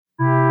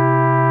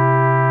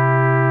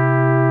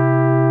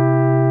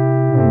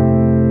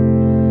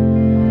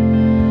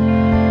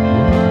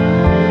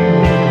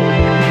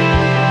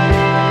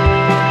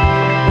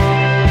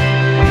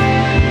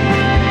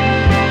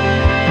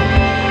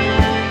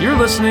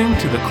listening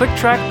to the Click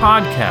Track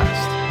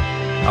Podcast,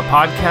 a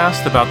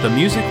podcast about the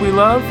music we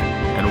love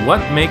and what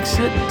makes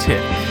it tick.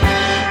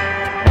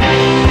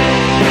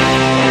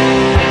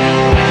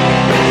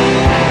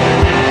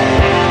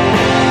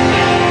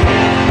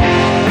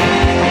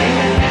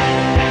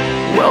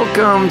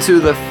 Welcome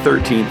to the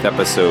 13th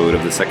episode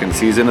of the second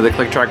season of the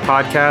Click Track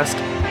Podcast.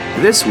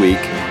 This week,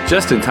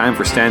 just in time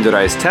for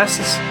standardized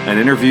tests, an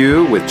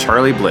interview with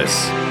Charlie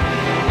Bliss.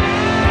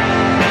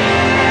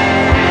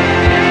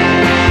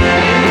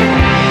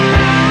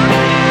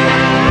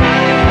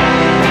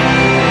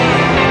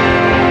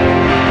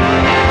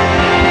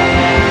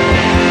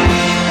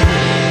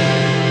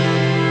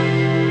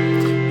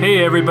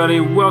 Hey everybody,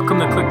 welcome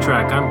to Click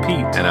Track. I'm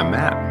Pete. And I'm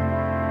Matt.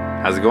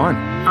 How's it going?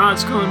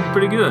 It's going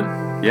pretty good.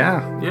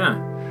 Yeah.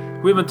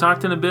 We haven't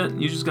talked in a bit.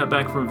 You just got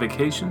back from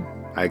vacation.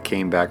 I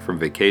came back from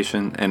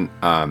vacation, and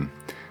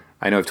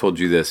I know I've told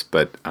you this,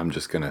 but I'm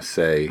just going to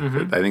say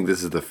that I think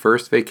this is the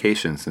first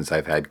vacation since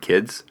I've had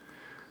kids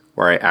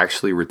where I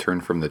actually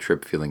returned from the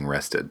trip feeling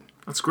rested.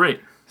 That's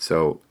great.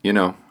 So,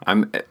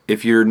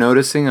 if you're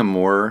noticing a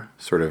more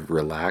sort of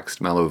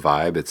relaxed, mellow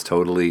vibe, it's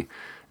totally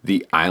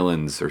the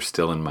islands are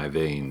still in my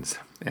veins.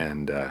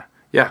 And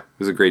it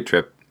was a great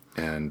trip.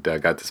 And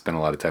got to spend a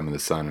lot of time in the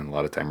sun and a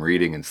lot of time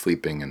reading and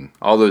sleeping and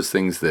all those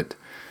things that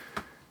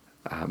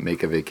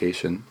make a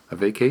vacation a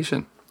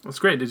vacation. That's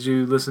great. Did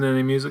you listen to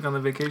any music on the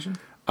vacation?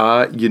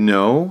 I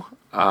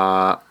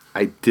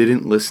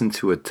didn't listen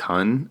to a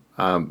ton.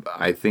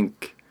 I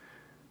think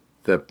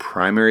the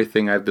primary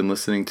thing I've been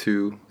listening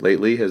to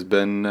lately has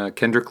been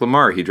Kendrick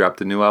Lamar. He dropped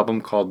a new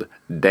album called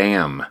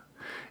Damn.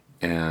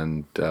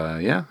 And I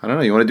don't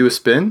know. You want to do a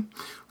spin?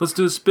 Let's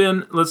do a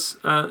spin.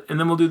 And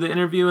then we'll do the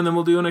interview, and then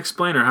we'll do an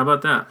explainer. How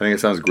about that? I think it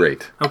sounds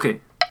great.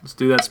 Okay, let's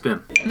do that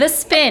spin. The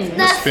spin.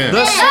 The spin.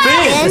 The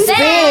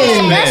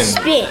spin. The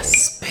spin. The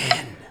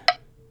spin.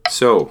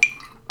 So,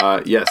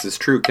 yes, it's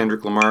true.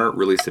 Kendrick Lamar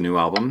released a new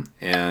album,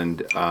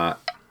 and I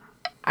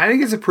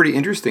think it's a pretty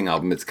interesting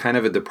album. It's kind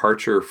of a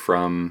departure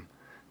from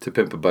To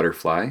Pimp a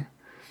Butterfly.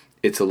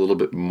 It's a little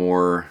bit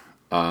more.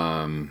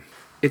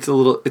 It's a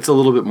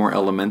little bit more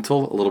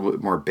elemental, a little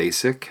bit more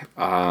basic.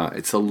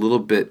 It's a little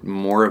bit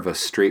more of a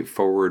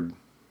straightforward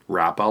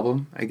rap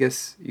album, I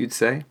guess you'd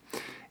say.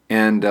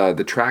 And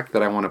the track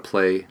that I want to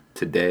play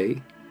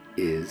today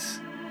is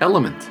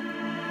Element.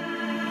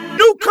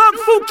 New Kung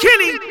Fu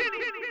Kenny.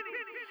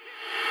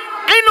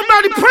 Ain't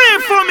nobody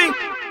praying for me.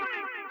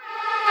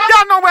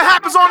 Y'all know what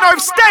happens on Earth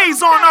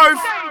stays on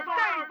Earth.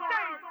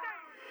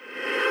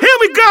 Here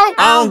we go.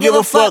 I don't give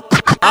a fuck.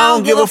 I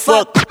don't give a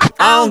fuck.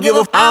 I don't give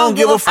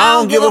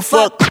a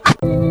fuck.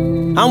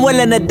 I'm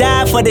willing to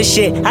die for this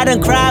shit. I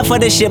done cried for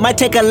this shit. Might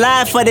take a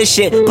life for this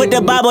shit. Put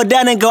the Bible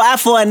down and go out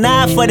for a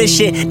knife for this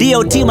shit.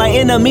 DOT, my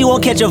enemy,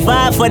 won't catch a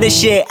vibe for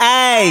this shit.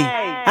 Ayy,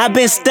 I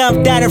been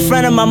stumped out in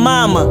front of my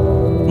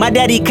mama. My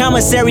daddy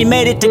commissary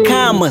made it to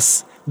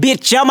commas.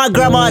 Bitch, all my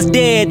grandma's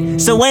dead,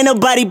 so ain't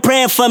nobody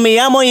praying for me.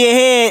 I'm on your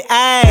head,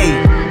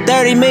 ayy.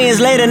 30 millions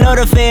later, know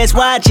the feds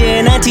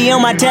watching. Auntie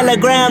on my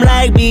telegram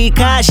like, be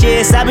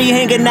cautious. I be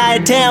hanging out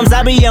at Thames,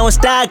 I be on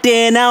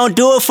Stockton. I don't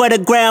do it for the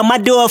gram, I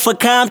do it for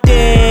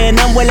Compton.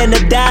 I'm willing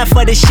to die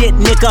for this shit,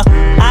 nigga.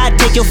 I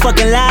take your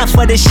fucking life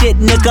for this shit,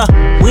 nigga.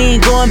 We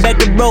ain't going back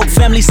to broke,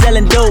 family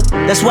selling dope.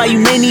 That's why you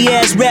many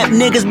ass rap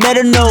niggas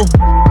better know.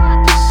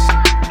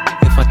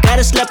 If I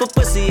gotta slap a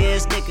pussy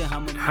ass nigga,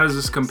 How does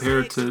this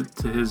compare to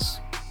his,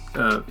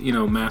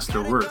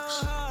 master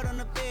works?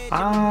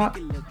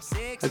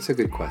 That's a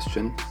good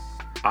question.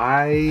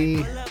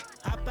 I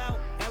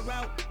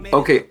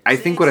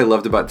think what I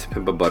loved about To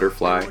Pimp a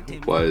Butterfly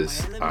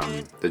was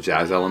the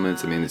jazz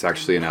elements. I mean, it's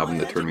actually an album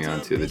that turned me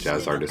on to the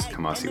jazz artist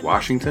Kamasi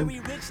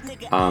Washington.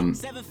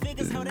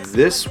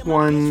 This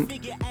one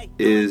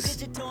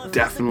is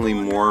definitely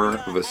more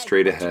of a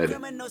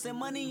straight-ahead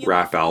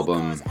rap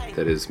album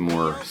that is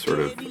more sort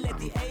of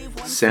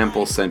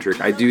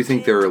sample-centric. I do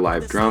think there are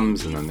live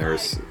drums, and then there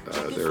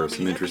are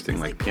some interesting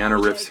like piano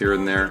riffs here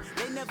and there.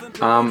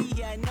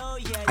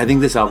 I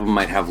think this album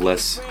might have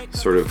less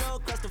sort of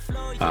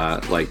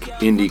like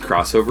indie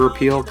crossover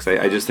appeal, because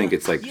I just think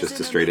it's like just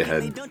a straight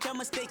ahead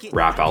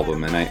rap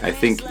album, and I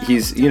think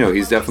he's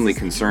definitely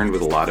concerned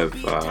with a lot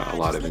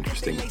of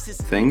interesting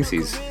things.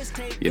 He's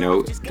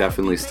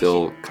definitely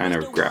still kind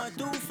of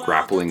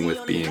grappling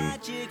with being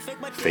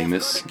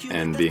famous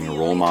and being a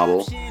role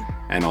model,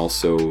 and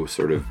also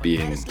sort of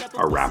being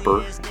a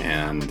rapper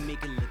and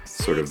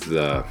sort of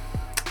the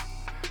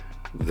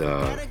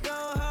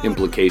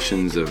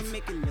implications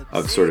of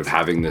sort of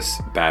having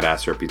this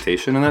badass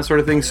reputation and that sort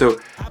of thing. So,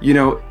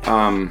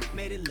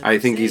 I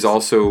think he's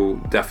also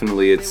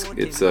definitely,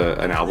 it's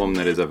an album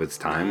that is of its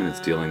time, and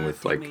it's dealing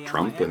with like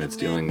Trump, and it's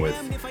dealing with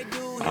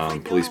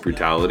police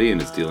brutality,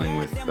 and it's dealing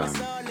with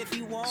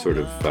sort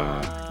of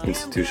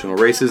institutional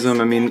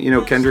racism. I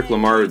mean, Kendrick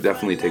Lamar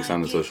definitely takes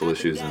on the social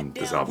issues, and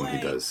this album he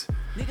does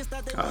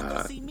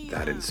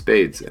that in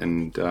spades.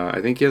 And I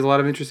think he has a lot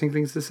of interesting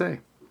things to say.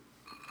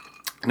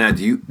 Now,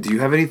 do you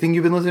have anything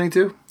you've been listening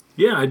to?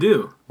 Yeah, I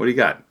do. What do you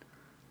got?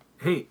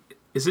 Hey,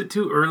 is it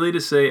too early to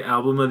say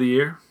album of the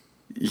year?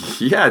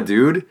 Yeah,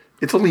 dude.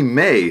 It's only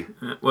May.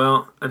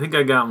 Well, I think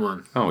I got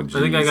one. Oh, jeez.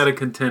 I think I got a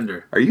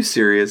contender. Are you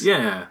serious?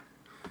 Yeah.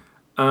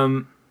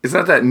 It's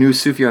not that new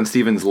Sufjan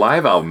Stevens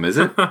live album, is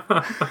it?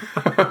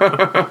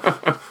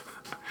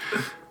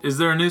 Is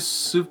there a new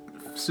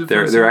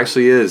There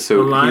actually is.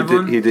 So live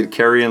one? he did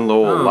Carrie and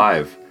Lowell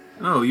live.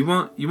 Oh, you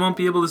won't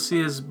be able to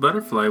see his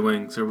butterfly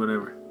wings or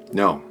whatever.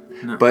 No.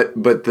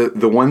 But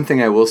the one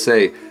thing I will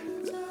say,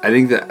 I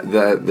think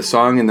that the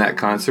song in that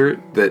concert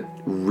that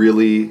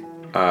really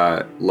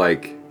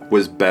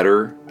was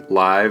better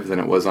live than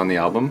it was on the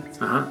album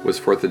was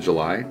 4th of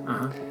July,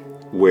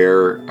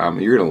 where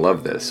you're gonna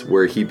love this,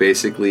 where he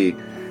basically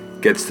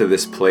gets to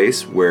this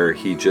place where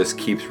he just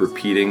keeps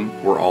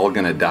repeating, "We're all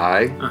gonna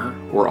die,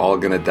 we're all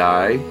gonna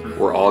die,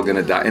 we're all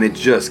gonna die," and it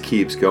just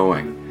keeps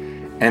going.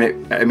 And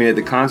at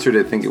the concert,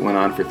 I think it went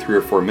on for 3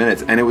 or 4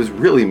 minutes, and it was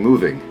really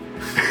moving.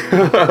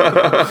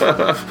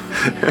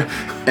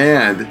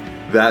 And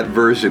that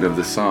version of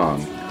the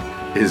song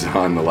is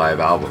on the live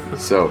album,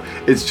 so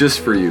it's just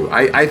for you.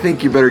 I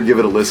think you better give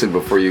it a listen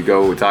before you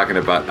go talking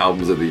about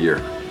albums of the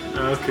year.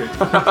 Okay.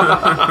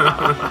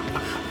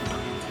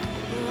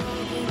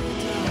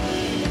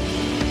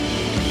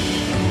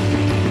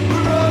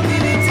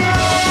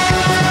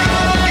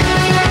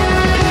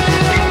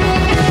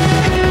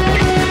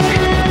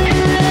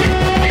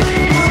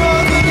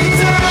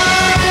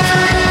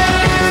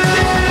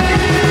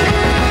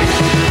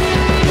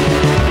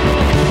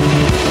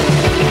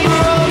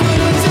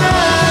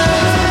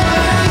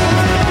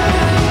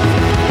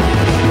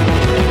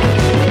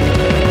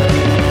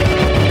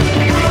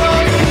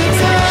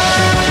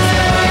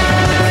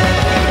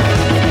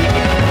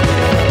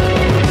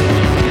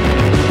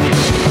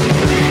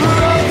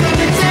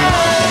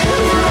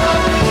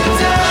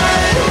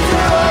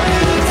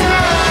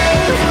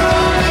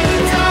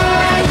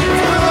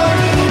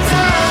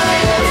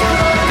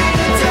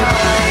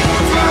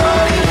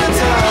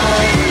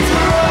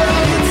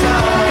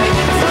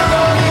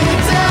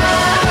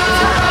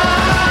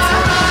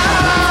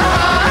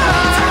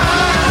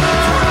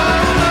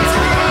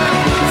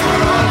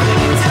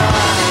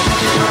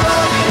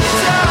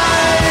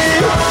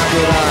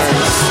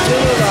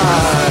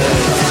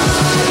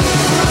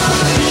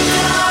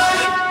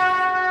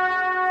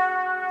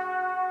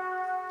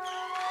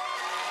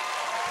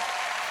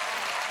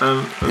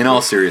 In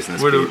all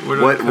seriousness, Where do- Pete, where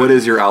do I cut? what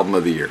is your album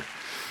of the year?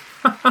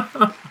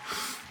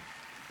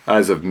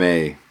 As of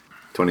May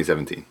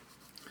 2017.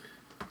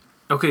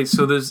 Okay,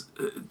 so there's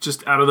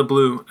just out of the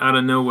blue, out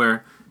of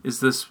nowhere, is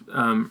this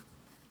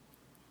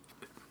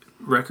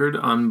record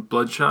on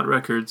Bloodshot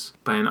Records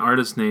by an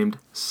artist named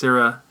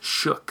Sarah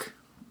Shook.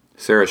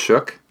 Sarah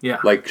Shook? Yeah.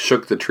 Like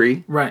shook the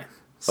tree? Right.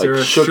 Like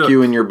Sarah shook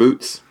you in your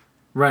boots?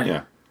 Right.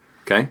 Yeah.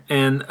 Okay.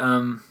 And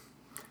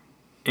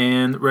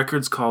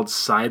record's called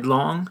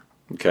Sidelong.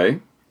 Okay.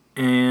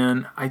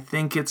 And I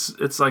think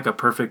it's like a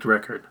perfect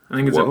record. I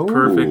think it's Whoa.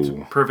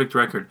 a perfect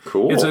record.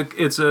 Cool.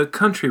 It's a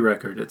country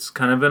record. It's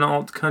kind of an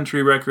alt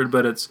country record,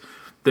 but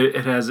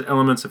it has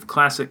elements of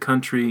classic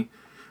country.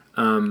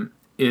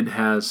 It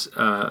has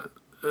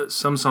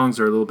some songs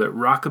are a little bit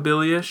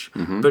rockabilly-ish,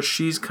 but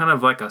she's kind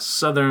of like a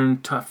southern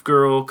tough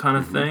girl kind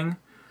of thing.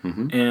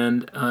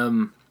 And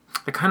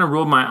I kind of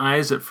rolled my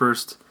eyes at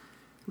first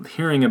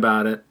hearing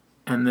about it,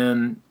 and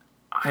then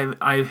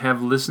I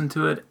have listened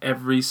to it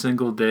every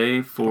single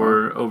day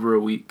for over a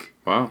week.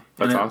 Wow,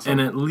 that's awesome. And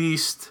at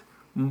least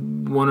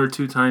 1 or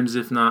 2 times,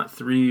 if not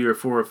 3 or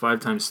 4 or 5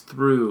 times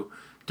through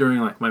during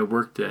like my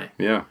work day.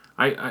 Yeah.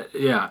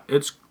 Yeah,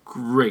 it's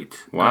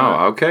great.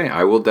 Wow. Okay,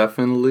 I will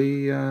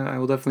definitely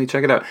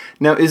check it out.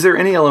 Now, is there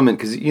any element,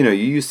 because you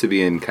used to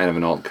be in kind of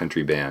an alt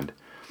country band?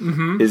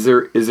 Mm-hmm. Is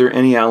there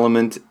any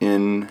element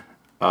in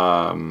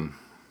the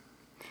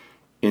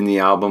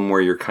album where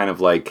you're kind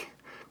of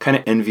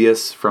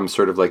envious from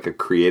sort of like a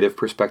creative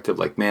perspective?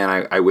 Like,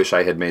 man, I wish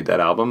I had made that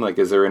album. Like,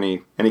 is there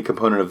any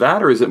component of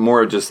that, or is it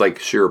more just like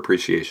sheer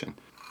appreciation?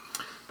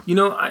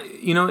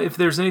 If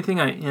there's anything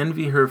I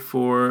envy her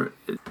for,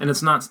 and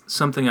it's not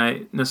something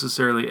I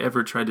necessarily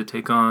ever tried to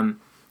take on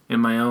in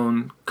my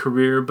own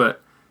career,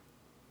 but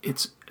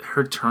it's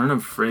her turn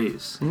of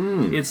phrase.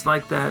 It's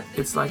like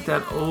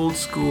that old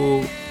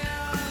school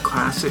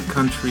classic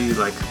country,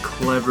 like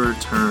clever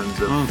turns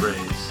of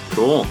phrase.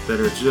 Cool. That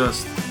are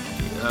just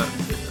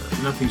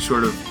nothing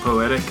short of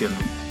poetic and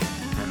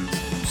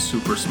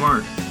super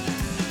smart.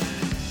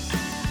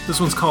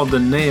 This one's called The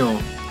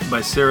Nail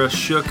by Sarah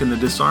Shook and the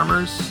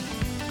Disarmers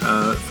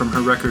from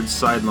her record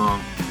Sidelong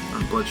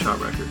on Bloodshot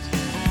Records.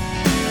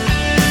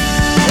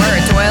 We're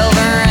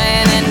 12er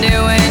and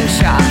doing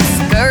shots,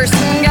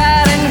 cursing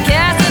God and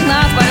casting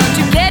lots. Why don't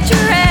you get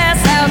your ass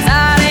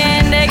outside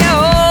and dig a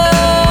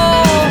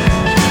hole?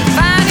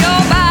 Find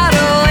your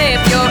bottle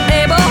if you're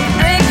able.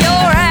 Dig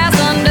your ass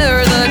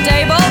under the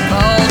table. The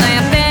whole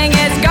damn thing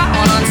is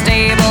gone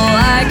unstable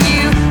like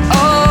you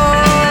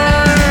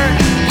are.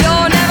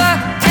 You're never,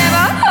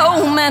 ever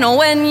home, and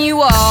when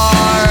you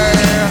are,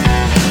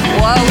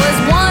 what was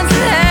once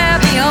a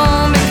happy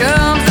home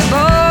becomes a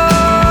bore.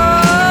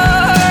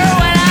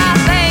 When I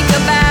think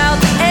about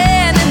the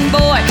end, and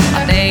boy,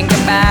 I think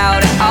about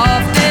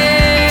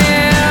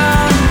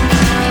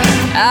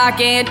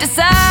can't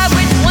decide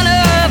which one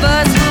of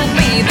us will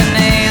be the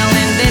nail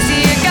in this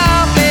here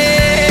coffin.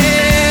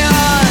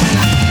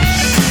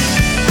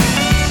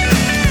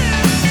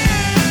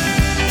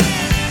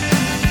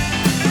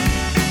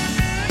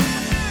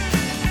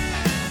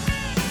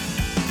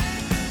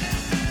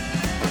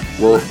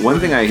 Well,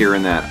 one thing I hear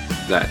in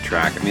that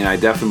track, I mean, I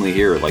definitely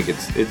hear like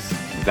it's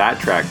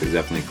that track is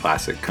definitely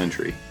classic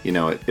country. You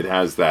know, it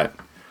has that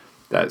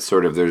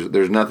sort of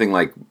there's nothing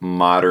like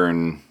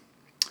modern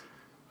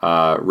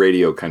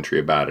radio country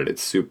about it.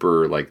 It's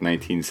super like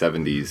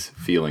 1970s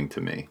feeling to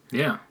me.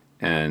 Yeah.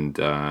 And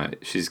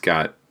she's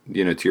got,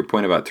 you know, to your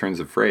point about turns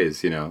of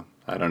phrase, you know,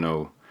 I don't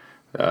know,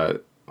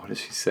 what does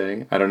she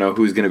say? I don't know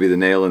who's going to be the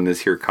nail in this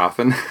here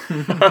coffin,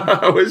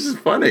 which is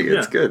funny.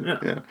 It's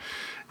good.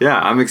 Yeah,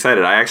 I'm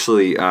excited. I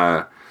actually,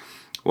 while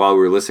we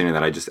were listening to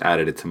that, I just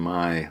added it to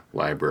my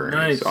library.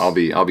 Nice. So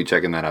I'll be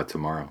checking that out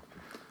tomorrow.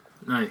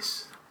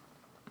 Nice.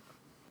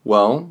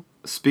 Well,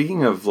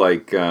 speaking of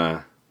like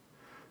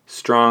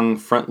strong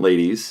front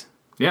ladies,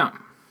 Yeah.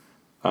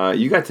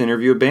 you got to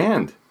interview a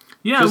band.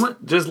 Yeah.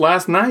 Just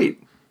last night.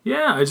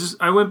 Yeah.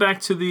 I went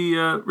back to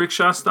the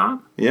rickshaw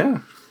stop Yeah.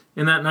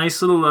 in that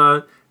nice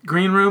little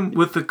green room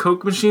with the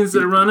Coke machines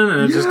that are running,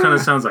 and it just kind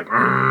of sounds like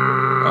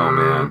Oh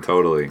man,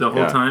 totally. the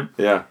whole time.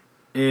 Yeah.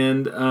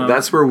 And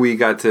That's where we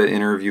got to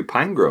interview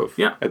Pine Grove.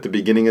 Yeah. At the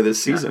beginning of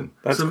this season.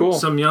 That's cool.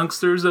 Some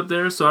youngsters up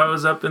there, so I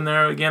was up in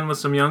there again with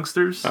some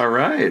youngsters. All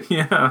right.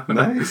 Yeah.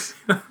 Nice.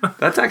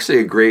 That's actually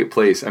a great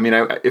place. I mean,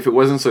 if it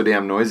wasn't so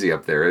damn noisy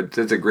up there,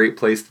 it's a great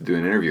place to do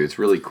an interview. It's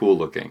really cool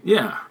looking.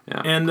 Yeah.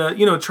 Yeah. And,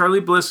 you know,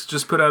 Charlie Bliss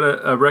just put out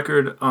a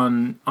record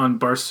on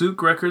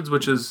Barsook Records,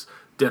 which is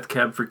Death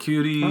Cab for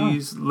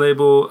Cuties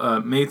label,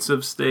 Mates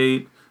of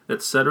State,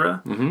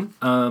 etc.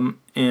 Mm-hmm.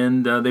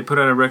 And they put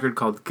out a record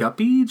called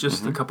Guppy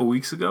just a couple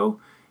weeks ago.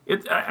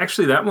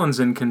 Actually, that one's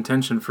in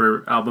contention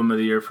for Album of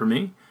the Year for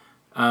me.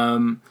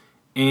 You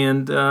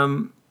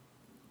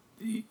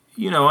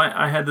know,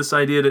 I had this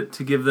idea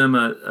to give them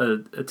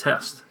a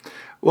test.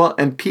 Well,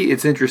 and Pete,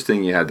 it's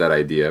interesting you had that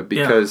idea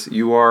because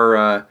you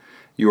are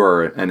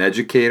an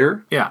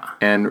educator. Yeah.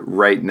 And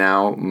right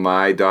now,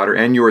 my daughter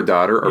and your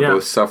daughter are Yeah.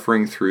 both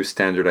suffering through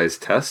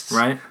standardized tests.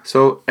 Right.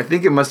 So I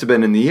think it must have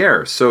been in the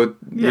air. So,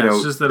 Yeah, you know.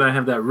 it's just that I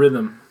have that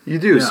rhythm. You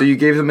do. Yeah. So you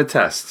gave them a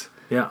test.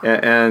 Yeah.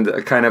 And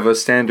a kind of a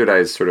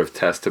standardized sort of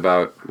test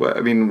about,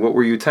 I mean, what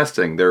were you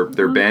testing? Their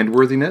band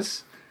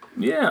worthiness?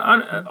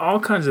 Yeah, all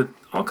kinds of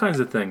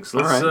things.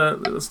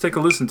 Let's take a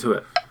listen to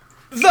it.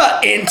 The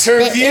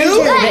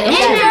interview.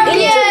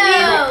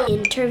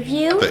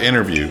 Interview. The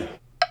interview.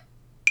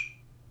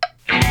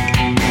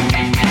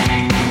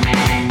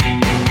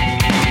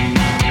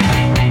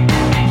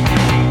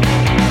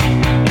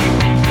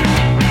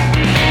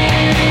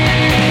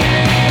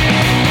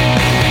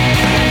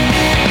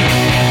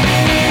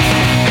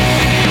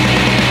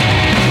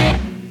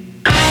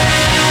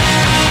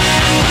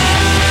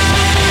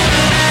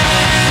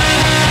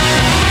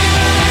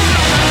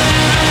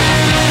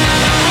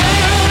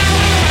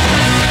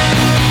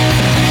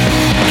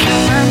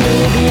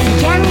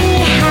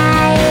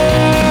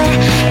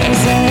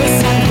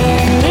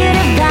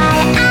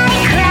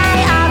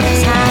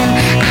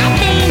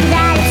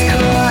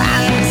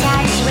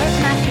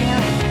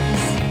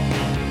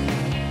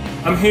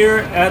 I'm here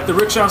at the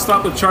rickshaw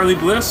stop with Charlie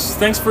Bliss.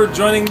 Thanks for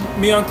joining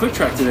me on Click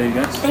Track today, you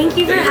guys. Thank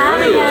you for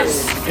having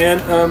us. And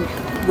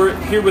we're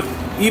here with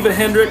Eva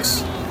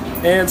Hendricks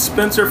and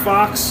Spencer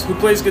Fox, who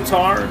plays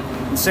guitar,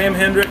 and Sam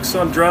Hendricks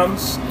on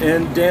drums,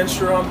 and Dan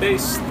Schur on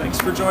bass.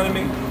 Thanks for joining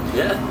me.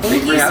 Yeah,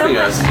 thanks for having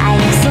us.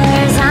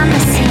 On the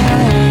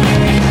ceiling.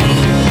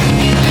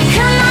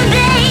 Come on,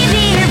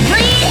 baby, you're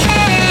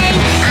breathing.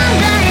 I'm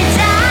gonna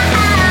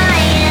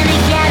die in a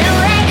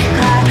getaway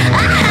car.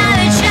 I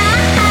haven't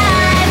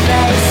tried,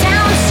 but it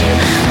sounds too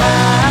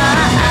hard.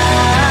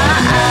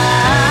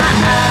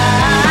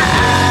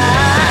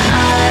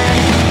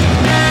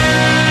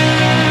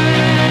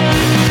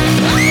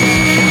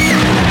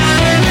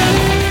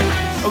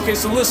 Okay,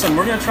 so listen,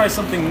 we're going to try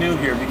something new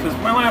here, because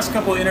my last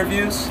couple of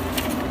interviews,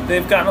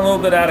 they've gotten a little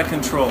bit out of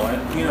control.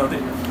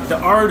 The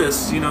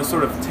artist,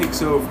 sort of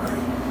takes over.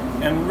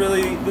 And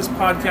really, this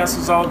podcast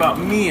is all about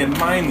me and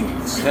my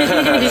needs.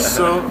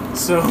 So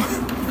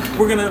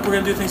we're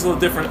gonna do things a little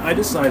different. I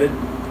decided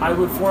I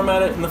would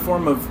format it in the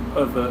form of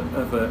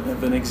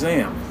an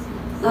exam.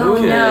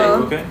 Oh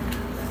no. Okay.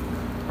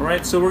 All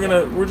right. So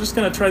we're just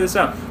gonna try this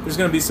out. There's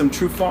gonna be some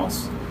true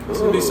false. There's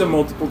gonna be some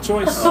multiple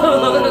choice.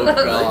 Oh,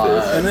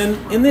 God. And then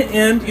in the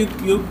end,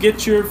 you'll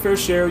get your fair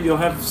share. You'll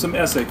have some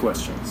essay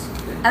questions.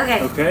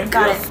 Okay. Okay.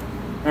 Got it.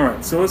 All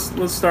right. So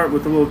let's start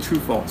with a little true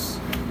false.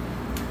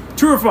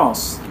 True or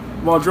false?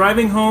 While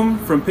driving home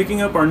from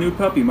picking up our new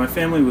puppy, my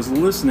family was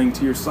listening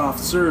to your Soft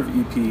Serve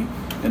EP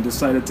and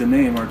decided to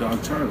name our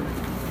dog Charlie.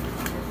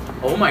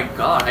 Oh my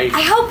God. I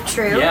hope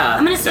true. Yeah,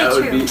 I'm gonna say that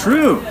would true. be-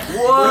 True.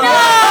 Whoa!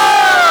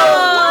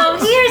 Oh,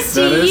 here's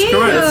to That is you.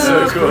 correct.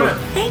 That is correct.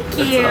 Thank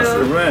you.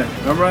 All right.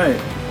 All right.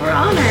 We're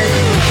honored.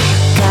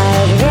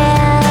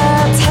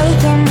 Guardrail,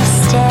 taking the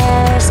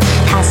stairs,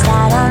 passed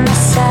out on the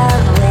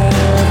subway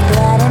with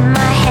blood in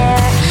my hair.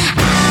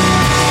 I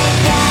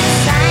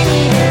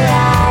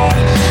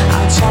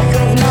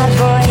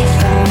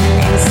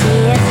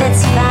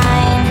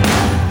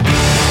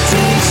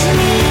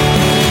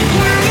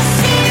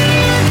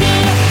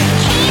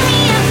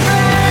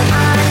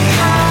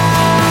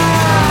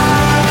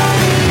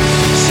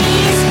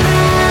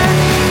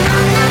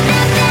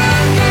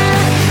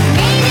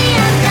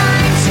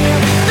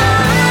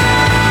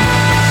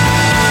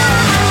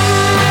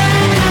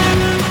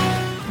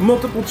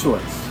Multiple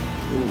choice.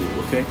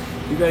 Ooh, okay.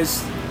 You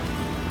guys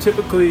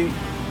typically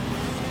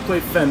play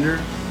Fender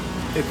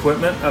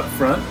equipment up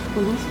front,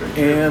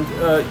 and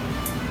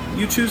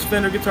you choose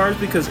Fender guitars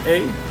because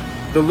A,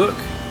 the look,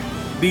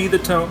 B, the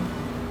tone,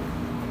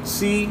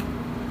 C,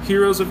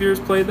 heroes of yours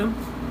play them,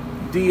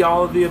 D,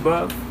 all of the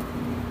above,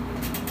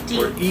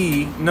 D. or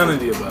E, none of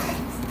the above.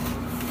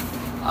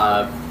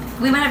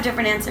 We might have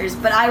different answers,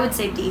 but I would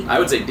say D. I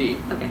would say D.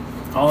 Okay.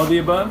 All of the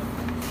above?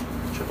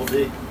 Triple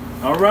D.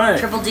 All right.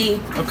 Triple D.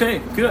 Okay,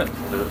 good.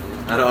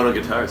 I don't own a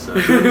guitar, so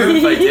if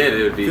I did,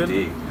 it would be Good.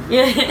 D.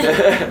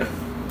 Yeah.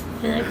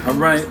 All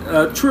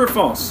right. True or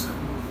false?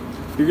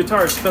 Your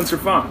guitarist, Spencer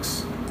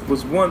Fox,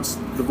 was once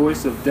the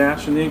voice of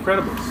Dash and the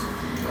Incredibles.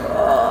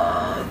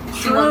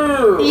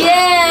 True.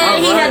 Yeah,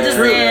 he had to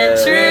say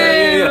it.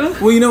 True.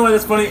 Yeah. Well, you know why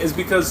that's funny is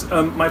because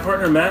my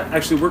partner Matt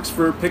actually works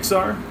for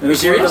Pixar, and it's one of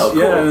serious? the, Oh,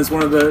 cool. yeah, and it's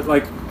one of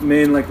the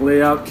main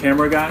layout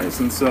camera guys,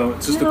 and so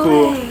it's just No a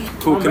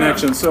cool way.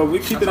 connection. So we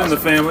keep it in the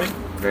family.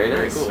 Very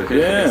nice. cool.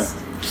 Very Yeah. nice.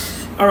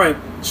 All right.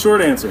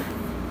 Short answer.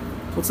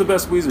 What's the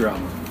best Weezer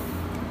album?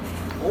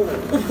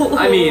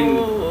 I mean,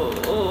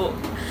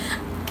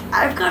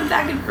 I've gone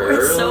back and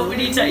forth so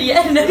many times.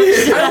 Yeah, no.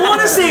 I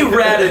want to say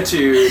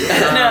Ratitude.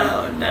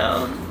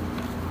 No.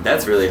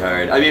 That's really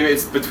hard. I mean,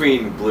 it's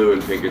between Blue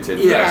and Pinkerton.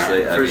 Yeah,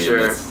 actually. I for mean,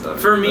 sure.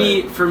 that's,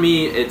 For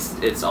me,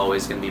 it's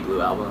always gonna be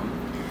Blue Album.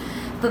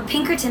 But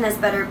Pinkerton has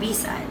better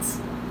B-sides.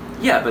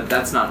 Yeah, but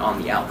that's not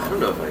on the I album. don't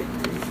know if I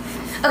agree.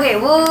 Okay,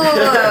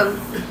 whoa.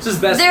 It's his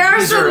best. There are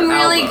Weezer some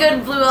really album.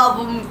 good Blue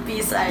Album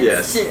B-sides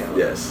Yes. too.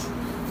 Yes.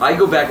 I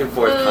go back and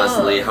forth Ugh.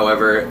 constantly.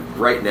 However,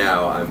 right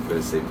now I'm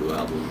going to say Blue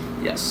Album.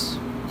 Yes.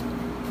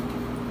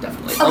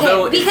 Definitely. Okay,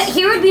 Although because it's-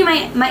 here would be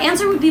my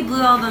answer would be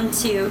Blue Album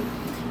too,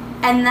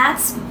 and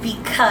that's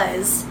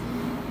because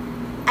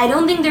I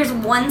don't think there's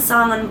one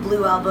song on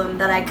Blue Album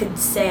that I could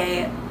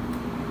say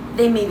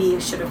they maybe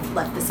should have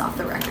left this off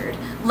the record.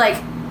 Like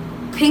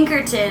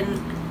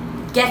Pinkerton,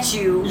 Get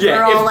You. yeah,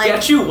 we're all if like,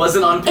 Get You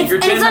wasn't on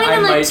Pinkerton, it's not even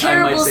I like might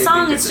terrible say song.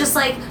 Pinkerton. It's just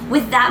like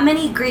with that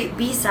many great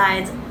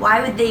B-sides,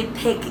 why would they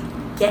pick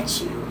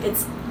Get You?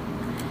 It's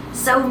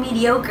so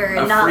mediocre and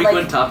a not frequent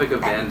like topic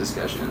of band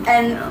discussion.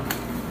 and- you know.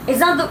 it's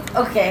not the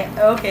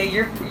okay.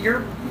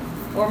 You're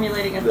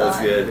formulating a That's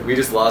thought. good. We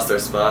just lost our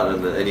spot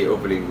on any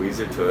opening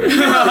Weezer tour. No,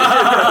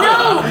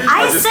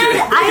 I just said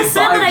kidding. I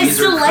said Buy that I Weezer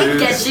still like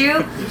Cruise. Get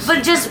You,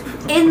 but just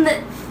in the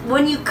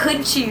when you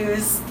could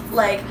choose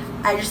like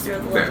I just threw out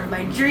the love Fair. of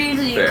my dreams,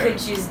 and you Fair. could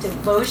choose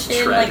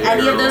Devotion, Tragic like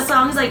any of Girl. those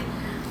songs. Like,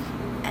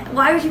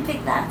 why would you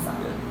pick that song?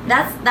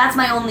 That's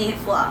my only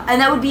flaw, and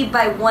that would be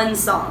by one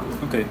song.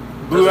 Okay.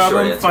 Blue That's a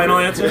short Album, answer. final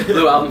answer?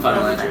 Blue Album,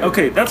 final answer.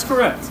 Okay, that's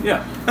correct.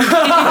 Yeah.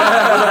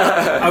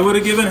 I would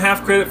have given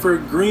half credit for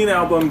Green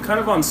Album, kind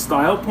of on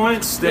style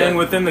points, staying Yeah.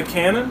 within the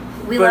canon.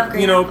 We but love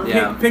Green you know, Album.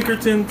 Yeah.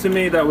 Pinkerton to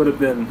me that would have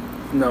been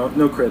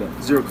no credit,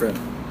 zero credit.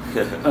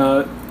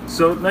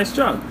 So nice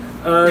job.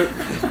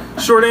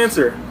 Short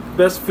answer: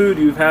 best food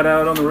you've had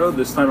out on the road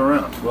this time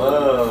around.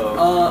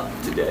 Whoa.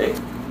 Today?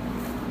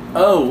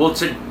 Oh well,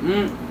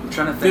 I'm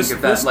trying to think This-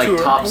 if that this like tour-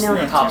 tops I know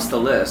it. tops the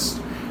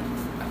list.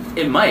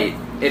 It might.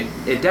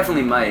 It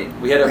definitely might.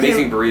 We had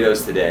amazing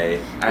burritos today.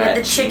 We had At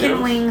the chicken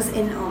Chino's. wings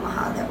in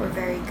Omaha that were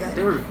very good.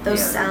 They were- Those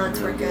yeah, salads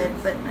they were were good,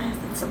 but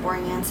it's a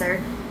boring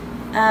answer.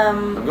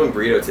 I'm going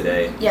burrito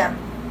today. Yeah,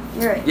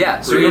 you're right.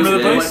 Yeah, so Do you we,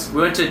 remember the we place? went,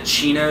 we went to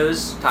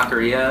Chino's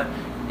Taqueria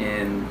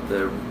in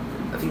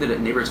I think the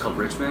neighborhood's called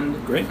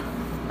Richmond. Great.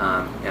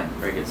 Yeah,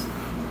 very good.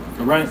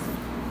 All right.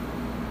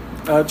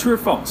 True or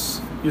false?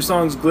 Your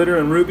songs Glitter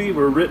and Ruby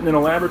were written in a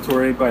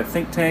laboratory by a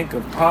think tank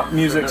of pop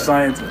music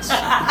scientists.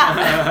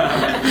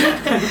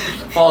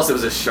 False, it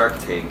was a Shark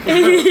Tank.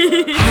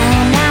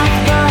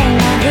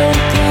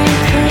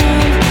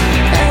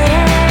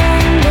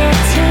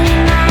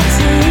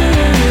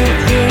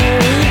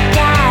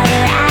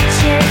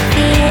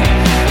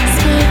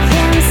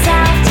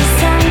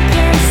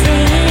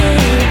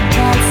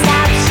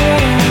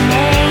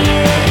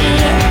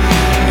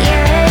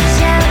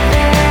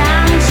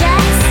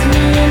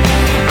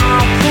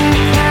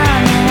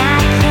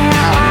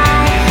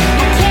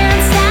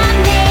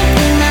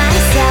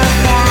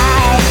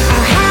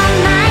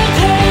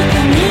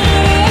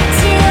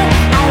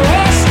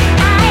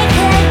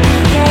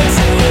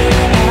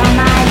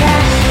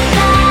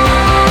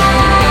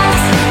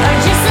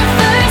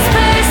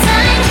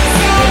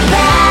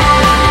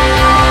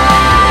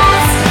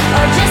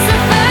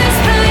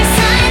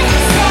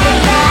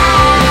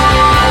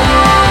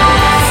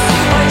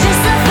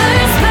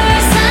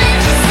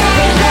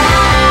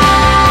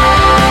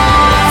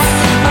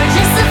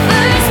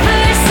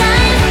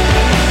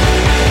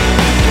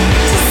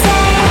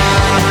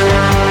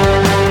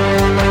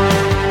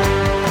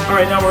 All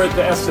right, now we're at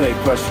the essay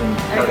question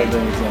part of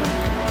the exam.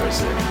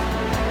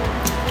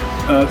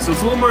 So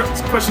it's a little more.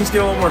 Questions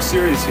get a little more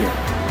serious here.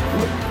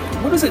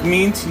 What does it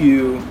mean to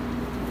you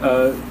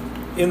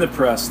in the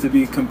press to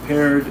be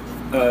compared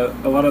a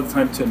lot of the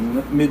time to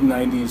mid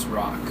 '90s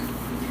rock?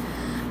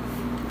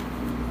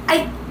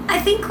 I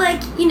think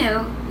like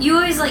you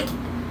always like,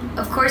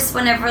 of course,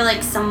 whenever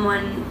like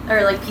someone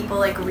or like people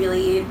like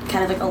really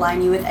kind of like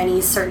align you with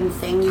any certain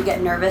thing, you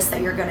get nervous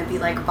that you're gonna be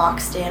like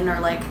boxed in or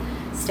like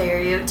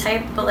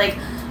stereotyped. But like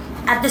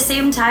at the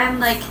same time,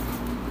 like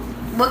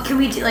what can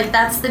we do? Like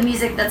that's the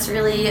music that's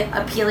really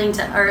appealing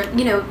to, or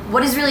you know,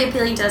 what is really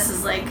appealing to us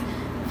is like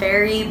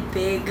very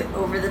big,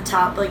 over the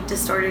top, like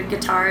distorted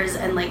guitars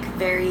and like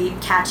very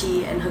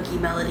catchy and hooky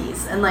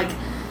melodies, and like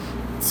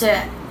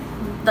to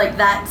like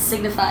that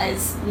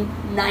signifies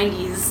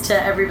 90s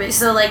to everybody.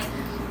 So like,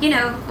 you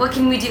know, what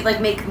can we do? Like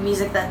make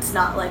music that's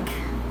not like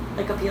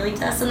appealing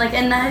to us, and like,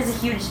 and that is a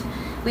huge.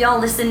 We all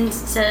listened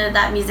to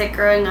that music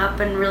growing up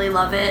and really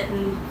love it,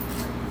 and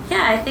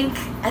yeah, I think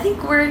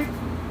we're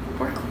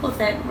cool with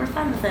it. We're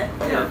fine with it.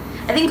 Yeah.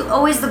 I think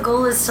always the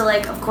goal is to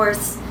like, of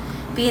course,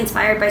 be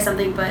inspired by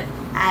something, but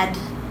add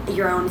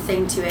your own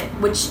thing to it,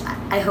 which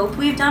I hope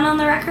we've done on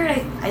the record.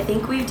 I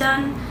think we've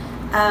done.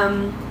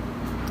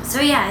 So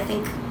yeah, I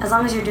think as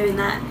long as you're doing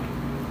that,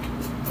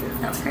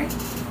 that's great.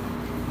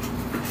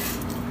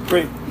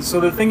 Great. So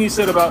the thing you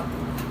said about,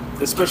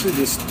 especially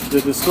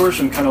the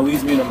distortion, kind of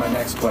leads me to my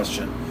next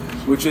question,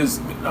 which is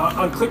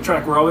on Click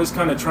Track we're always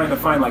kind of trying to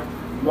find like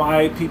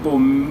why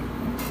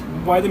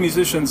the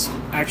musicians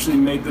actually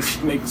make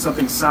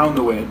something sound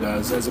the way it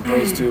does, as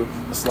opposed to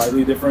a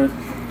slightly different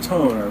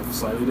tone or a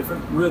slightly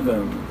different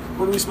rhythm.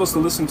 What are we supposed to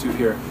listen to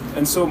here?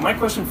 And so my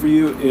question for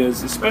you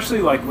is, especially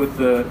like with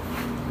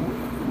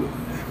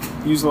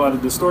use a lot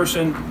of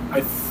distortion,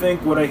 I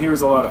think what I hear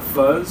is a lot of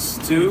fuzz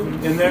too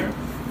in there.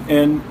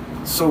 And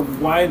so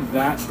why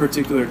that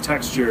particular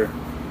texture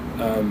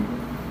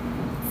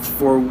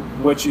for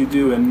what you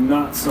do and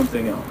not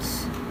something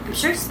else? I'm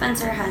sure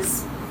Spencer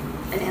has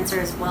an answer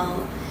as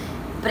well,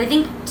 but I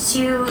think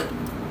too,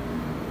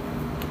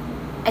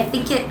 I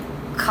think it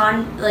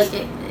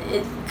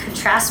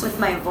contrasts with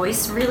my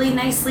voice really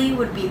nicely,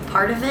 would be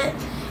part of it.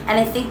 And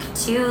I think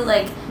too,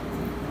 like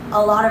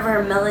a lot of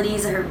her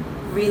melodies are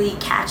really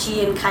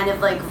catchy and kind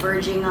of like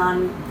verging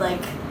on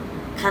like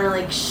kind of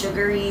like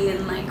sugary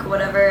and like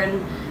whatever,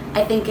 and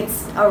I think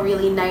it's a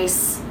really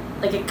nice,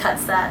 like it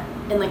cuts that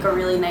in like a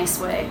really nice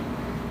way.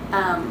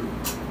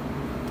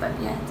 But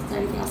yeah, is there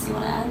anything else you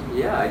want to add?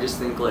 Yeah, I just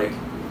think like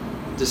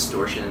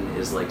distortion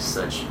is like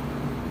such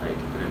like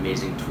an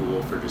amazing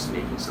tool for just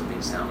making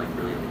something sound like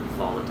really like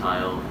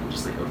volatile and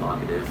just like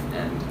evocative,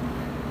 and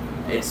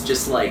it's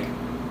just like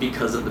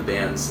because of the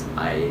bands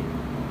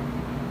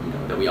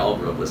that we all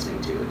grew up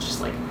listening to, it's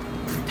just like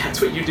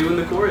that's what you do in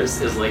the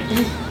chorus, is like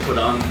put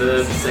on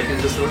the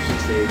second distortion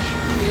stage.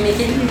 Make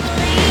it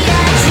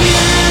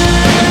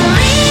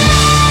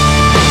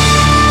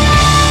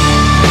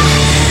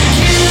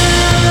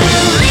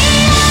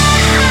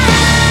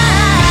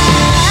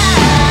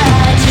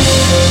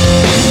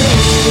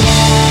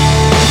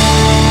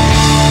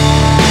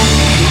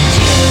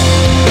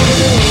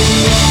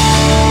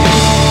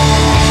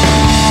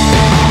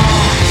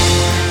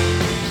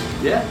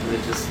yeah,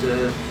 it just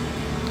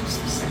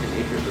second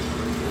nature at this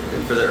point.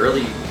 And for the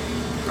early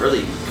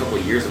couple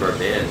of years of our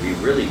band, we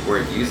really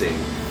weren't using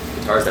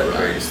guitars that were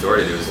very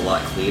distorted. It was a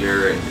lot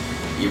cleaner and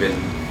even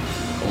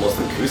almost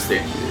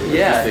acoustic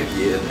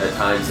at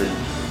times.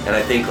 And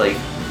I think like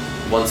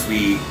once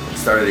we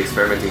started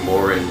experimenting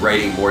more and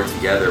writing more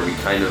together, we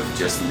kind of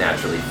just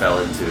naturally fell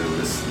into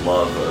this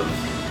love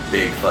of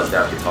big fuzzed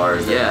out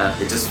guitars. Yeah.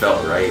 It just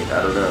felt right.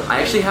 I don't know.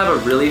 I actually have a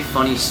really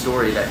funny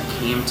story that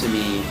came to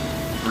me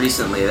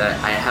recently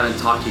that I haven't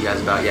talked to you guys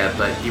about yet,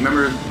 but do you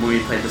remember when we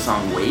played the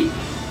song Wait?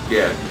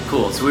 Yeah.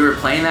 Cool. So we were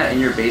playing that in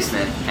your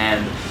basement,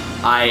 and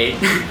I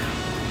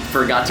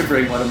forgot to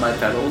bring one of my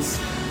pedals,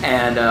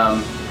 and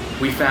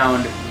we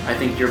found, I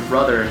think your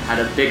brother had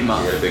a Big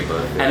Muff. He had a Big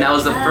Muff, yeah. And that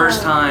was the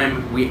first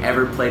time we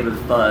ever played with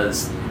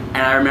fuzz. And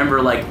I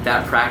remember like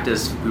that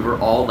practice, we were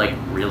all like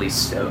really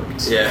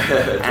stoked. Yeah,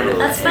 and totally.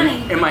 That's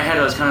funny. In my head,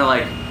 I was kind of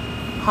like,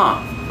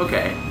 huh,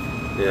 okay.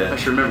 Yeah. I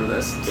should remember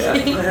this. Yeah.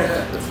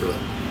 That's cool.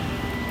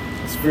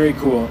 It's very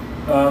cool.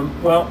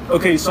 Well,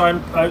 okay, so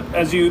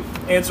as you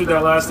answered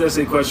that last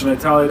essay question, I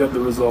tallied up the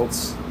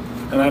results,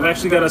 and I've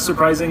actually got a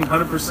surprising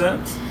 100%.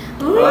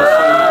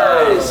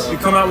 Nice. You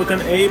come out with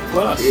an A+.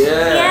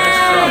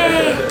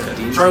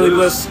 Yay! Charlie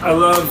Bliss, I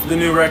love the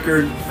new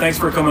record. Thanks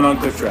for coming on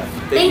Click Track.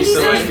 Thank you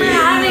so much for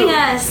having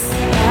us.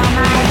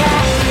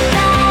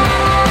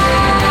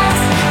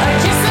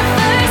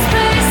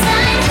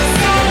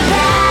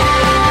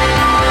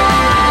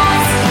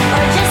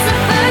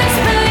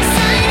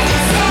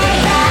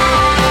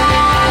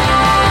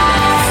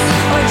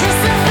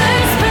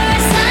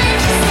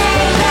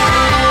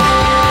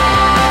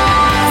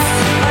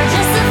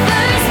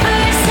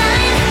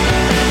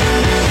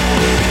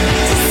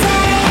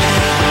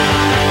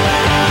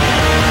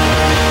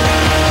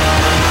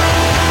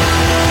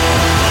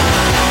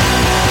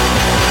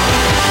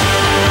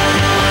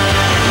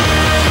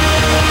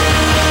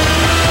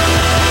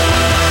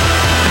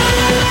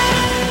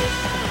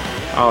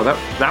 Oh,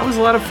 that was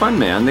a lot of fun,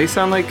 man. They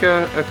sound like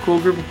a cool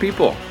group of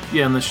people.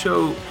 Yeah, and the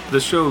show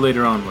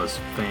later on was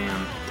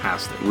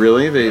fantastic.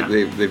 Really?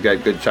 They've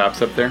got good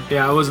chops up there?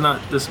 Yeah, I was not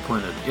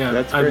disappointed. Yeah,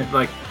 That's I great.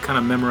 like kind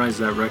of memorized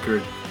that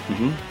record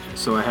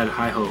so I had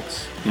high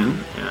hopes, and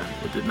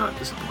it did not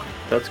disappoint.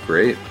 That's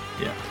great.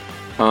 Yeah.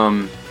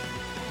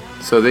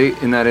 So they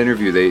in that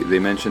interview they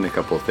mentioned a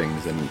couple of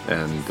things,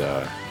 and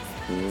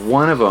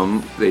one of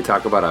them they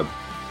talk about a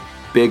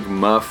big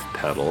muff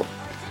pedal.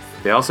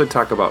 They also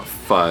talk about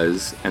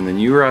fuzz, and then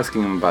you were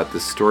asking them about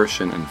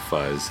distortion and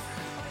fuzz,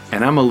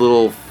 and I'm a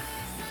little,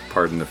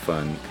 pardon the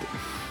pun,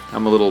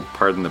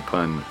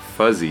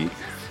 fuzzy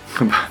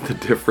about the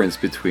difference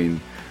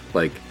between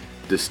like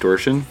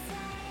distortion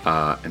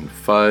and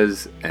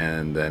fuzz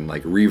and then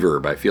like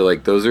reverb. I feel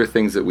like those are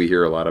things that we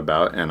hear a lot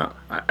about, and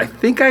I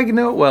think I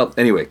know. Well,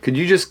 anyway, could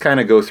you just kind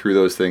of go through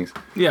those things?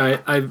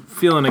 Yeah, I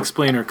feel an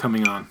explainer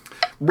coming on.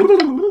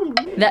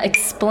 The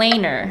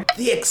explainer.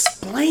 The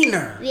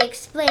explainer. The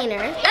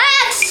explainer.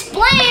 The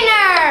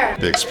explainer.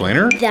 The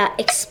explainer? The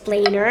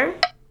explainer.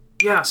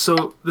 Yeah,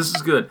 so this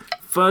is good.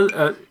 Fuzz,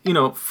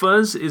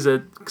 fuzz is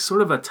a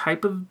sort of a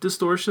type of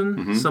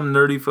distortion. Some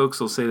nerdy folks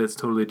will say that's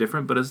totally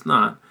different, but it's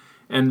not.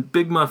 And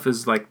Big Muff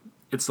is like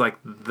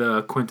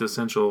the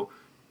quintessential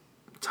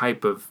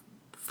type of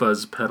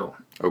fuzz pedal.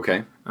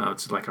 Okay.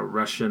 It's like a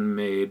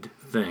Russian-made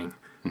thing.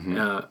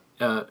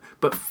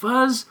 But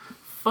fuzz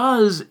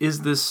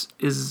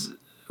is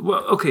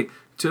well, okay.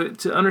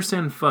 To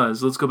understand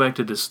fuzz, let's go back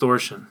to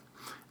distortion.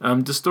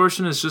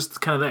 Distortion is just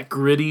kind of that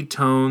gritty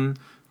tone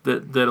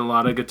that a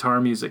lot of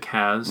guitar music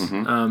has.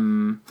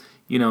 And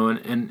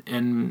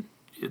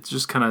it's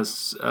just kind of.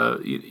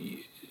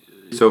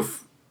 So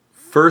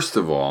first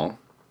of all,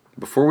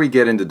 before we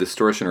get into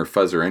distortion or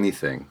fuzz or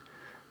anything,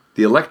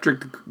 the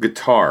electric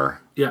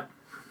guitar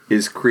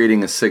is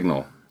creating a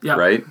signal,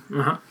 right?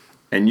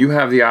 And you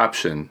have the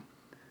option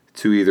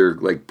to either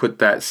like put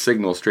that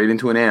signal straight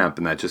into an amp,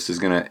 and that just is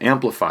going to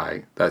amplify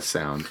that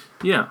sound.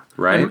 Yeah.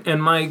 Right?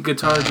 And my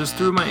guitar just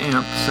through my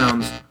amp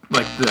sounds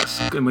like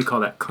this, and we call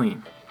that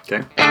clean.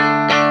 Okay.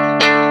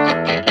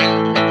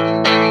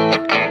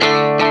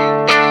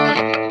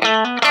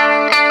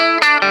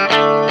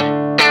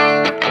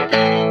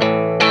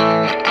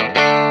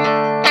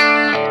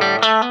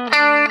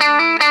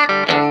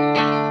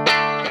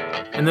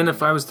 And then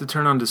if I was to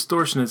turn on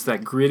distortion, it's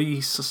that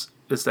gritty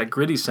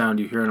sound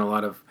you hear in a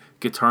lot of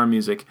guitar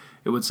music.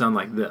 It would sound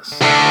like this.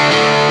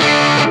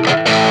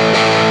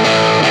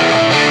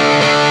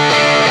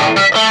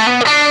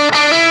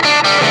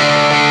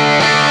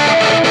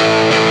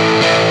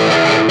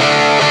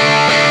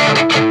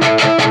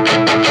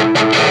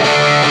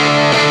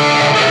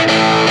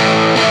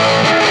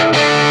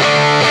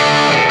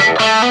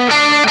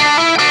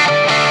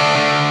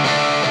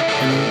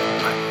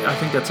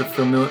 That's a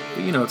familiar,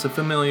 it's a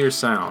familiar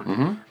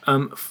sound.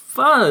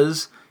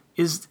 Fuzz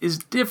is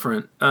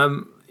different.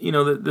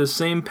 The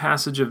same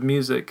passage of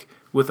music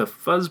with a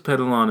fuzz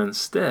pedal on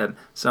instead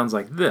sounds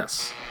like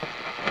this.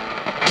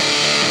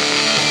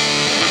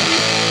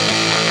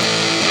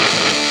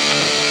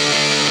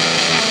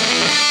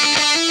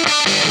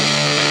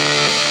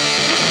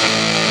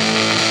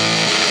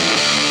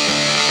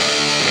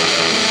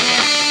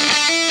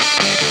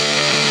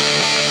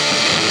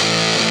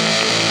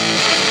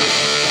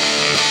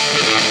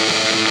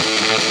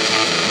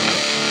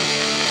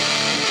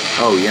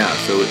 Oh yeah,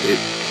 so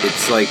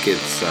it's like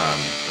it's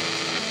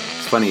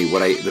funny.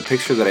 The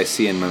picture that I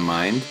see in my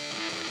mind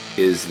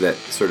is that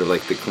sort of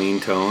like the clean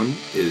tone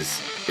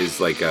is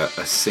like a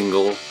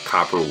single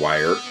copper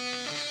wire,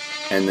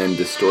 and then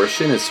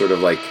distortion is sort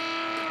of like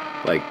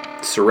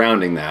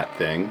surrounding that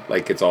thing,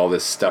 like it's all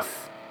this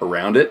stuff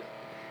around it,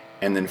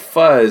 and then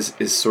fuzz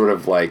is sort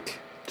of like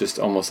just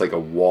almost like a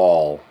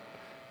wall.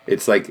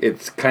 It's like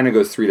it kind of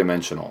goes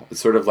three-dimensional. It's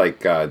sort of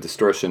like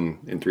distortion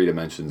in 3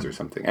 dimensions or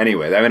something.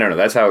 Anyway, I don't know.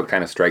 That's how it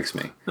kind of strikes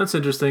me. That's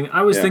interesting. I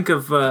always think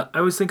of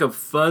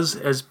fuzz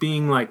as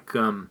being like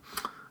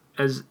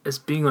as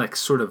being like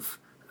sort of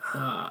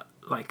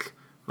like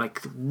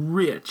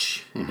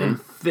rich and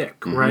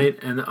thick,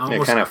 right? And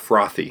almost kind of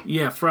frothy.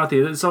 Yeah, frothy.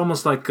 It's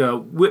almost like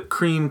whipped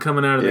cream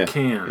coming out of the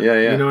can.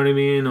 Yeah. You know what I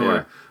mean?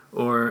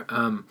 Or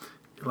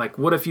like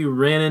what if you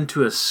ran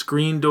into a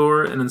screen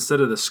door and instead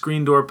of the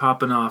screen door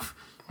popping off,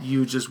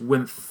 you just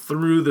went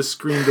through the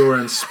screen door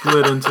and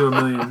split into a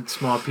million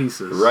small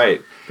pieces.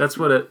 Right. That's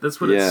what it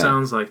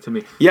sounds like to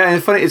me. Yeah,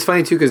 and it's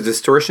funny too because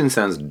distortion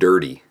sounds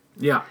dirty.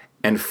 Yeah.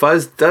 And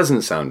fuzz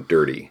doesn't sound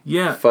dirty.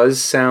 Yeah.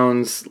 Fuzz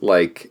sounds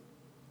like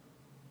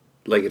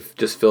it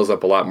just fills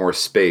up a lot more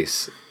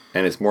space,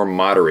 and it's more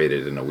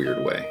moderated in a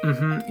weird way.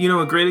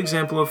 A great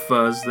example of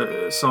fuzz,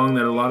 the song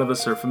that a lot of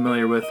us are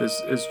familiar with,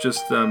 is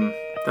just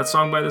that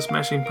song by the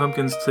Smashing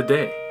Pumpkins,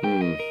 Today.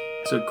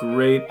 It's a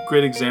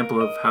great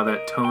example of how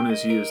that tone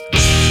is used.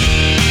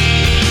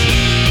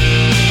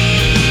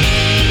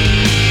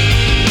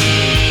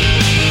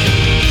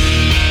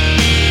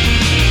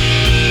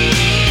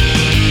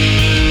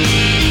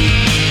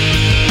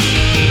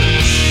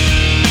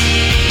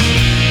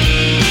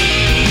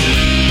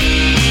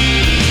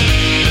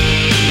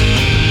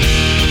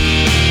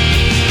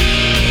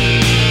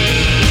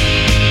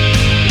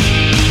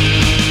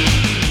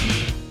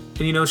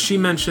 And she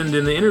mentioned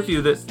in the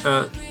interview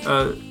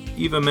that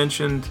Eva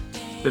mentioned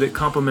that it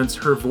complements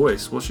her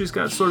voice. Well, she's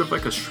got sort of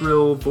like a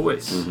shrill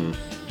voice. Mm-hmm.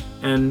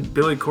 And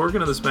Billy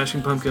Corgan of the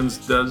Smashing Pumpkins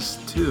does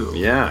too.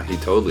 Yeah, he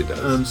totally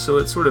does. So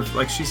it's sort of,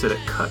 like she said,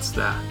 it cuts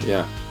that.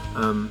 Yeah.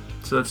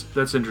 So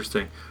that's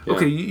interesting. Yeah.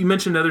 Okay, you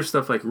mentioned other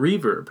stuff like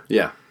reverb.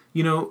 Yeah.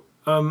 You know,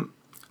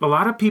 a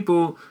lot of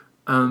people,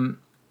 a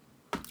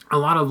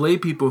lot of lay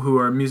people who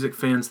are music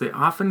fans, they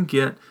often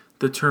get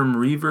the term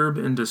reverb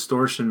and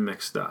distortion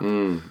mixed up.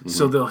 Mm-hmm.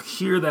 So they'll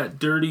hear that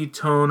dirty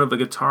tone of a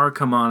guitar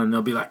come on, and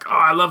they'll be like, "Oh,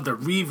 I love the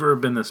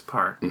reverb in this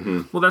part."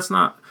 Mm-hmm. Well, that's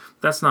not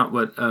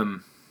what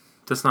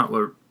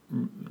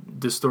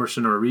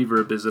distortion or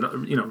reverb is.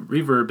 You know,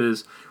 reverb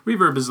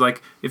is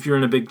like if you're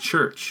in a big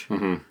church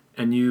Mm-hmm.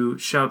 and you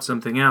shout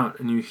something out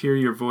and you hear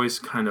your voice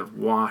kind of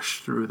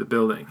wash through the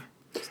building.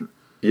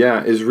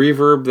 Yeah, is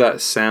reverb that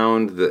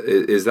sound?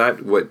 Is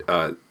that what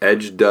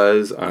Edge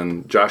does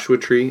on Joshua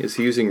Tree? Is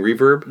he using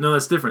reverb? No,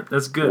 that's different.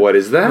 That's good. What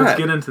is that? Let's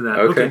get into that.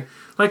 Okay.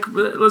 Like,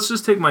 let's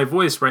just take my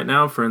voice right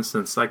now, for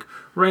instance. Like,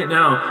 right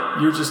now,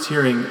 you're just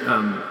hearing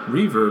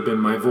reverb in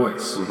my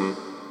voice.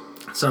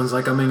 Mm-hmm. It sounds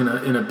like I'm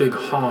in a big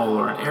hall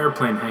or an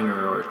airplane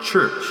hangar or a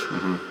church.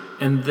 Mm-hmm.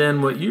 And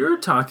then what you're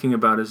talking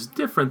about is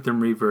different than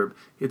reverb.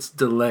 It's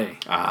delay.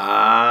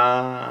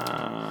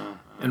 Ah.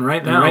 And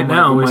right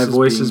now, my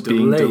voice is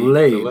being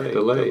delayed.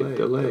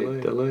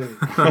 Delay.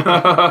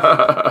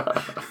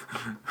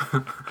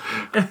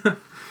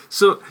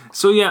 So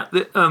yeah,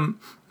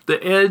 the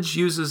Edge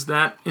uses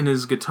that in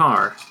his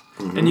guitar,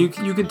 Mm-hmm. and you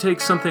can take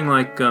something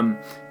like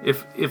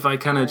if I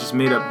kind of just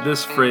made up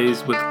this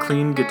phrase with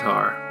clean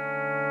guitar.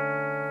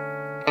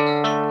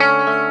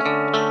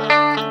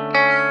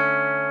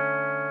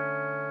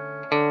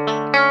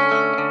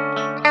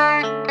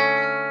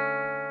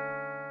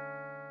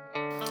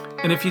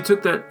 And if you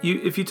took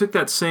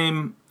that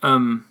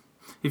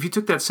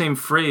same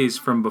phrase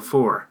from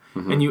before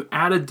Mm-hmm. and you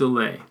added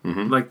delay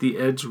like the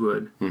Edge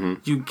would, Mm-hmm.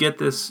 you get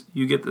this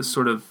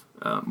sort of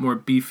more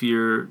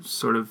beefier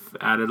sort of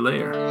added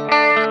layer.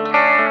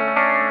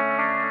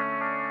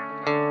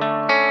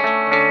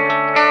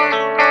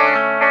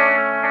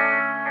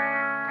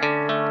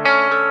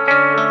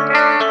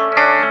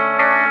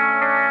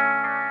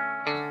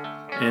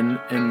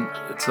 And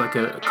it's like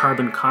a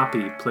carbon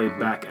copy played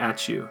back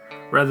at you,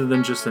 rather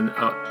than just an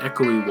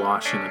echoey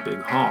wash in a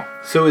big hall.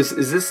 So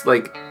is this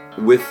like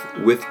with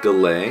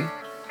delay?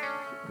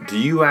 Do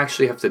you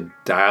actually have to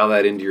dial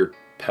that into your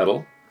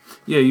pedal?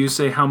 Yeah, you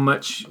say how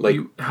much,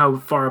 how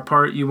far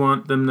apart you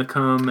want them to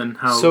come, and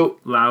how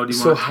loud you want.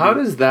 So how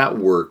does that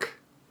work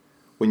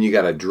when you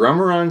got a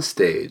drummer on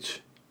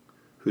stage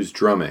who's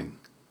drumming,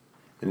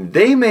 and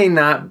they may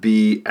not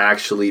be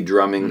actually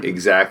drumming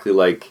exactly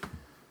like,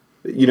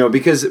 you know,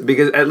 because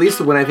at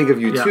least when I think of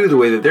U2, the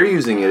way that they're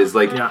using it is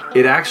like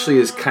it actually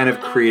is kind of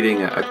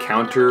creating a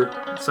counter.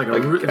 It's like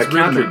a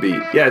counter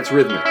beat. Yeah, it's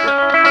rhythmic.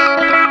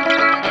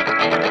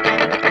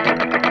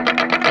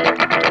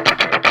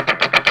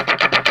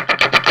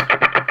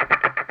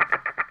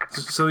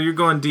 So you're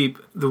going deep.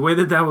 The way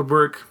that would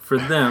work for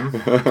them,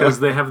 because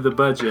they have the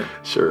budget,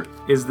 sure,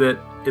 is that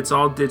it's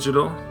all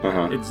digital.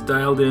 Uh-huh. It's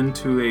dialed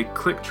into a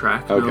click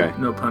track. Okay.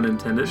 No pun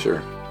intended.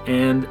 Sure.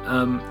 And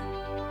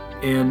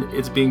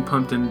it's being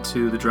pumped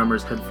into the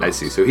drummer's headphones. I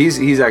see. So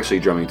he's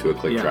actually drumming to a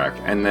click Yeah. track,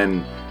 and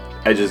then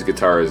Edge's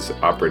guitar is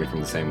operating from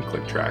the same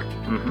click track.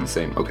 Mm-hmm. The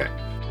same. Okay.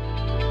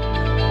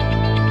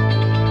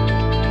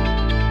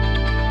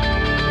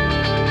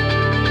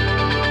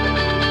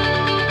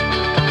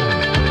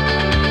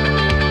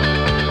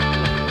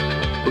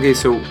 Okay,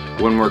 so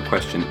one more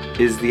question.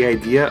 Is the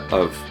idea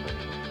of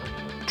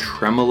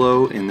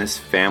tremolo in this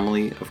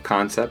family of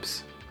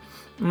concepts?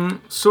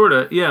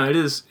 Sorta, yeah, it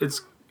is.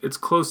 It's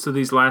close to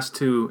these last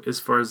two as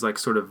far as like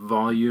sort of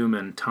volume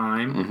and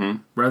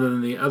time, rather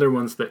than the other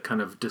ones that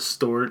kind of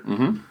distort.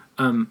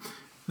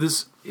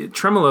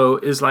 Tremolo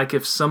is like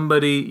if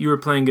you were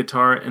playing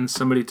guitar and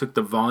somebody took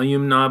the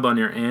volume knob on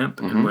your amp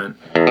and went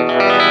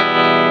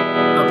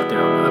up,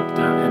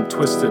 down, and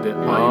twisted it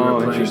while you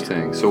were playing.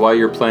 Interesting. So while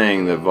you're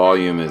playing, the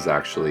volume is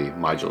actually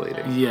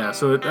modulating. Yeah,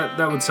 so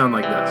that would sound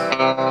like this.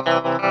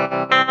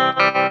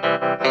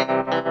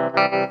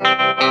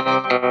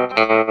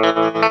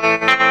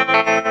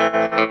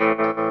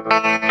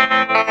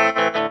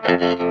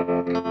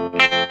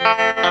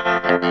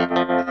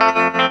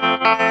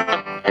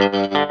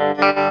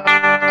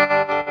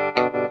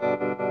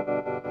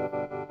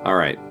 All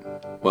right.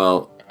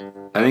 Well,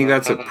 I think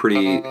that's a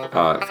pretty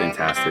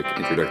fantastic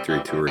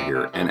introductory tour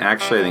here. And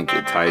actually, I think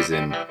it ties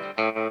in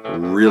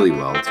really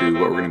well to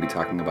what we're going to be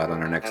talking about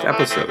on our next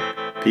episode.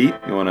 Pete,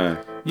 you want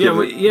to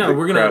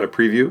we're going to a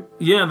preview?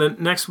 Yeah, the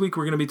next week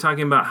we're going to be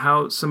talking about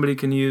how somebody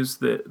can use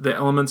the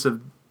elements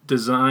of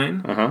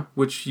design,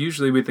 which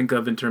usually we think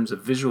of in terms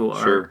of visual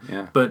art. Sure,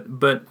 yeah. But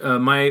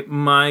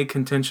my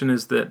contention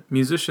is that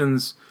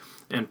musicians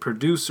and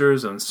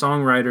producers and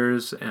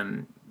songwriters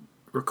and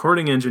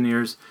recording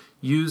engineers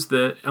use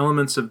the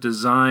elements of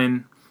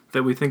design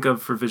that we think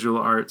of for visual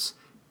arts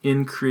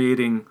in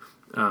creating,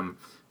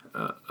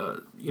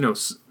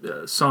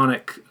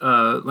 sonic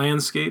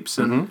landscapes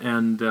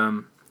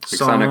and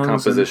sonic songs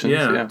compositions.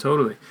 And, Yeah.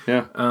 Totally.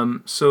 Yeah.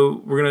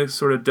 So we're gonna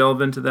sort of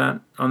delve into that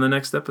on the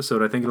next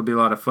episode. I think it'll be a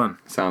lot of fun.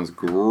 Sounds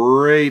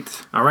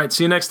great. All right.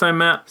 See you next time,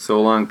 Matt.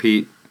 So long,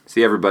 Pete.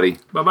 See everybody.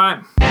 Bye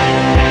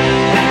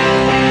bye.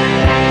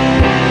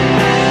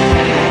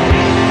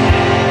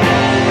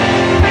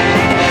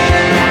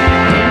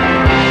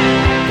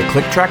 The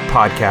Click Track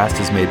Podcast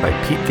is made by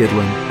Pete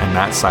Gidlin and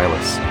Matt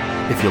Silas.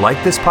 If you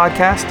like this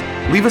podcast,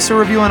 leave us a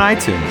review on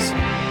iTunes.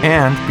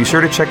 And be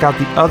sure to check out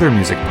the other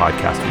music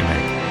podcast we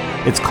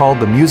make. It's called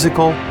The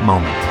Musical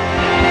Moment.